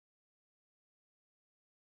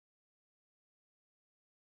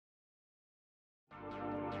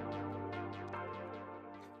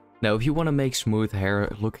Now, if you want to make smooth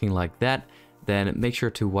hair looking like that, then make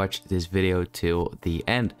sure to watch this video till the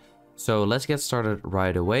end. So let's get started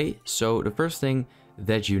right away. So the first thing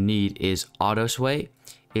that you need is AutoSway.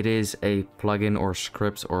 It is a plugin or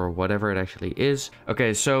script or whatever it actually is.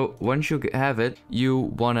 Okay, so once you have it, you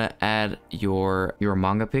want to add your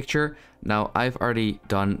manga picture. Now, I've already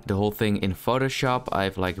done the whole thing in Photoshop.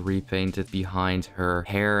 I've like repainted behind her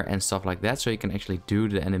hair and stuff like that, so you can actually do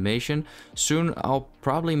the animation. Soon, I'll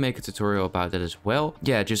probably make a tutorial about that as well.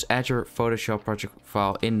 Yeah, just add your Photoshop project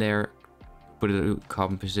file in there, put it in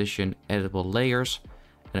composition, editable layers,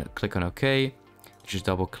 and click on OK. Just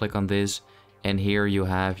double click on this. And here you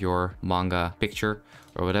have your manga picture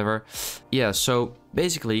or whatever. Yeah, so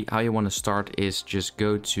basically how you want to start is just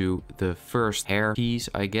go to the first hair piece,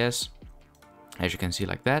 I guess. As you can see,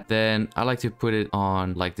 like that. Then I like to put it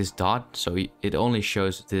on like this dot, so it only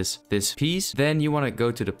shows this piece. Then you want to go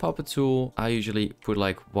to the puppet tool. I usually put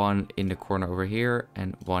like one in the corner over here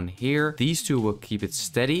and one here. These two will keep it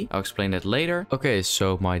steady. I'll explain that later. Okay,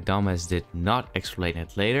 so my dumbass did not explain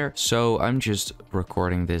it later, so I'm just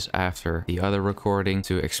recording this after the other recording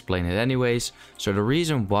to explain it anyways. So the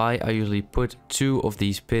reason why I usually put two of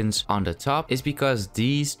these pins on the top is because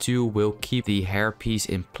these two will keep the hair piece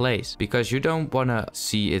in place, because you don't want to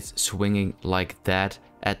see it swinging like that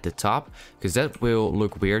at the top, because that will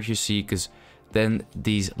look weird, you see, because then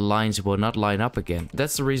these lines will not line up again.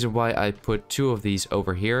 That's the reason why I put two of these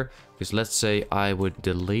over here, because let's say I would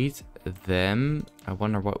delete them. I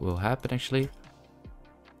wonder what will happen actually.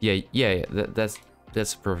 Yeah, that's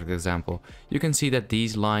a perfect example. You can see that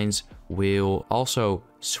these lines will also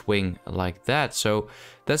swing like that. So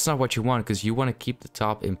that's not what you want, because you want to keep the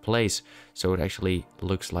top in place so it actually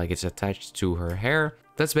looks like it's attached to her hair.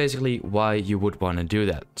 That's basically why you would want to do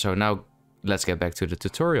that. So now let's get back to the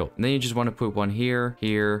tutorial. And then you just want to put one here,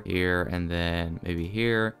 here, here, and then maybe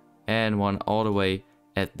here, and one all the way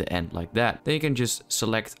at the end like that. Then you can just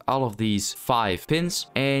select all of these 5 pins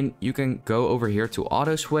and you can go over here to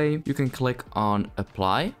AutoSway. You can click on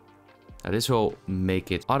apply. Now this will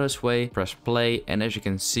make it AutoSway, press play, and as you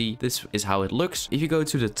can see, this is how it looks. If you go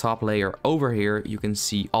to the top layer over here, you can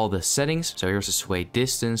see all the settings. So here's the sway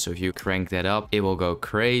distance. So if you crank that up, it will go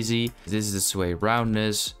crazy. This is the sway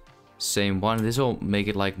roundness, same one. This will make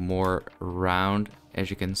it like more round. As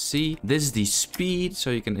you can see, this is the speed,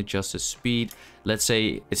 so you can adjust the speed. Let's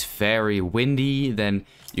say it's very windy, then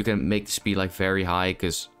you can make the speed like very high,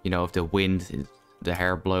 because you know, if the wind, the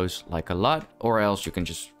hair blows like a lot, or else you can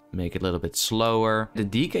just make it a little bit slower. The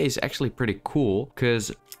decay is actually pretty cool, because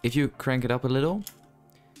if you crank it up a little,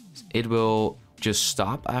 it will just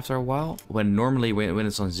stop after a while. When normally when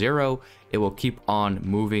it's on 0, it will keep on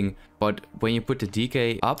moving, but when you put the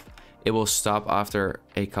decay up, it will stop after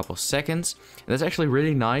a couple seconds. And that's actually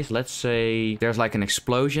really nice. Let's say there's like an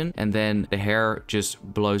explosion and then the hair just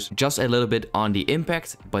blows just a little bit on the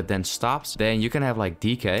impact, but then stops. Then you can have like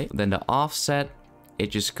decay. Then the offset, it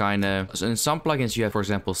just kind of... So in some plugins you have, for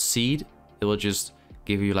example, seed. It will just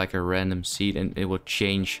give you like a random seed and it will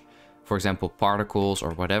change, for example, particles or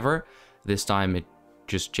whatever. This time it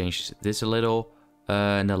just changes this a little.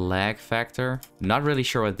 And the lag factor, not really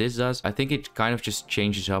sure what this does. I think it kind of just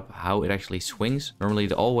changes up how it actually swings. Normally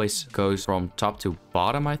it always goes from top to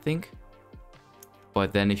bottom, I think.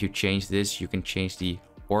 But then if you change this, you can change the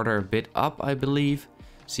order a bit up, I believe.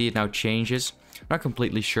 See, it now changes. Not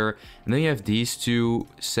completely sure. And then you have these two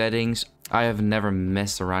settings. I have never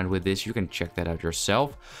messed around with this. You can check that out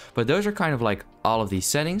yourself. But those are kind of like all of these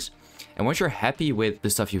settings. And once you're happy with the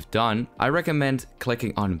stuff you've done, I recommend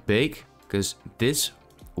clicking on bake, because this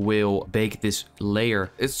will bake this layer.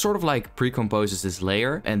 It sort of like pre-composes this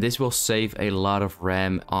layer, and this will save a lot of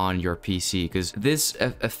RAM on your PC, because this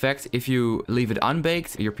effect, if you leave it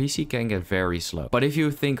unbaked, your PC can get very slow. But if you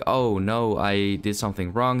think, oh no, I did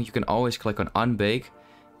something wrong, you can always click on unbake,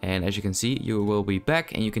 and as you can see, you will be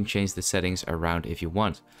back and you can change the settings around if you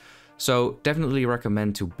want. So definitely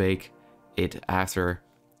recommend to bake it after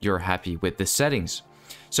you're happy with the settings.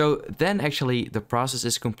 So then actually the process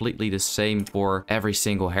is completely the same for every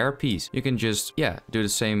single hair piece. You can just, yeah, do the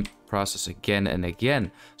same process again and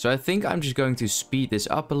again. So I think I'm just going to speed this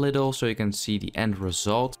up a little so you can see the end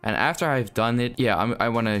result. And after I've done it, yeah, I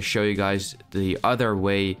want to show you guys the other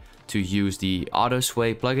way to use the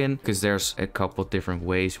AutoSway plugin, because there's a couple different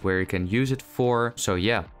ways where you can use it for. So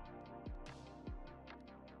yeah.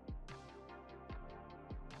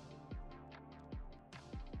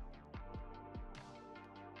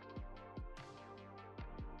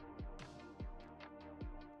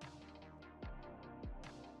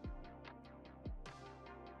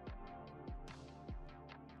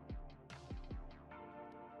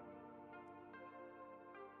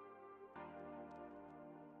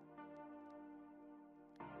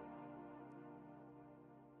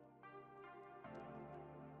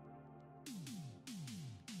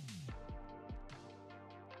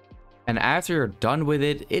 And after you're done with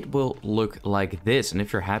it, it will look like this. And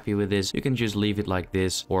if you're happy with this, you can just leave it like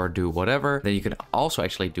this or do whatever. Then you can also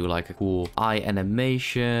actually do like a cool eye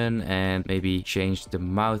animation and maybe change the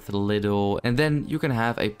mouth a little. And then you can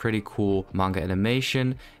have a pretty cool manga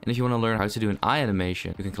animation. And if you want to learn how to do an eye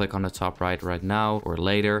animation, you can click on the top right now or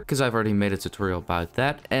later, because I've already made a tutorial about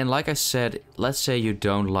that. And like I said, let's say you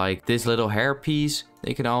don't like this little hair piece, then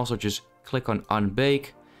you can also just click on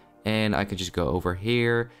unbake, and I can just go over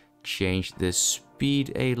here, change the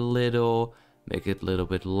speed a little, make it a little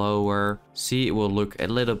bit lower. See, it will look a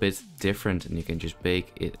little bit different, and you can just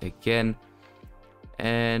bake it again.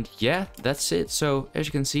 And yeah, that's it. So as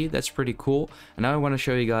you can see, that's pretty cool. And now I want to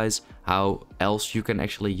show you guys how else you can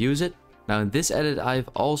actually use it. Now in this edit, I've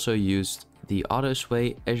also used the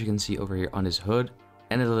AutoSway, as you can see over here on his hood,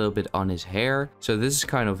 and a little bit on his hair. So this is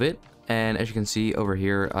kind of it. And as you can see over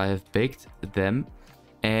here, I have baked them.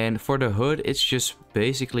 And for the hood, it's just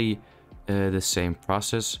basically the same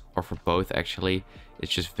process, or for both actually.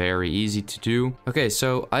 It's just very easy to do. Okay,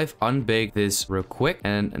 so I've unbaked this real quick,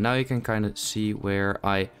 and now you can kind of see where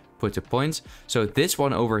I put the points. So this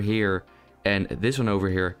one over here and this one over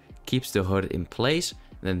here keeps the hood in place.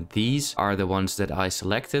 Then these are the ones that I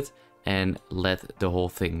selected and let the whole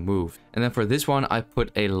thing move. And then for this one, I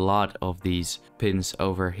put a lot of these pins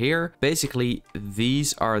over here. Basically,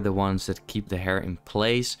 these are the ones that keep the hair in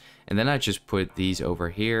place. And then I just put these over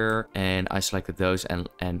here, and I selected those and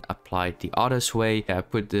applied the auto sway. I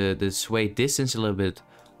put the sway distance a little bit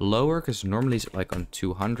lower, because normally it's like on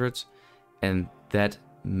 200, and that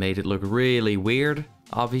made it look really weird,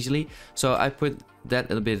 obviously. So I put that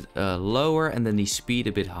a bit lower, and then the speed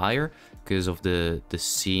a bit higher, because of the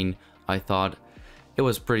scene. I thought it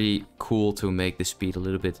was pretty cool to make the speed a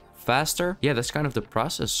little bit faster. Yeah, that's kind of the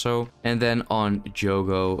process. So, and then on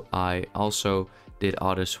Jogo, I also did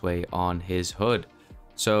auto sway on his hood.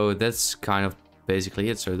 So that's kind of basically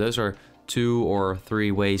it. So those are 2 or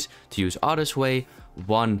 3 ways to use auto sway.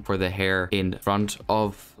 One for the hair in front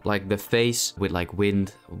of like the face with like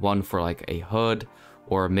wind, one for like a hood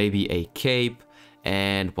or maybe a cape,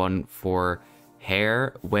 and one for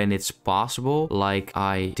hair when it's possible, like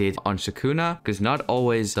I did on Sakuna, because not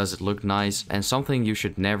always does it look nice. And something you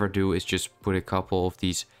should never do is just put a couple of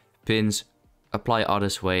these pins, apply auto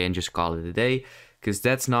sway, and just call it a day, because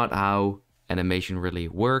that's not how animation really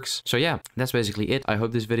works. So yeah, that's basically it. I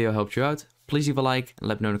hope this video helped you out. Please leave a like and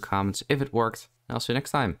let me know in the comments if it worked. And I'll see you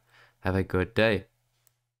next time. Have a good day.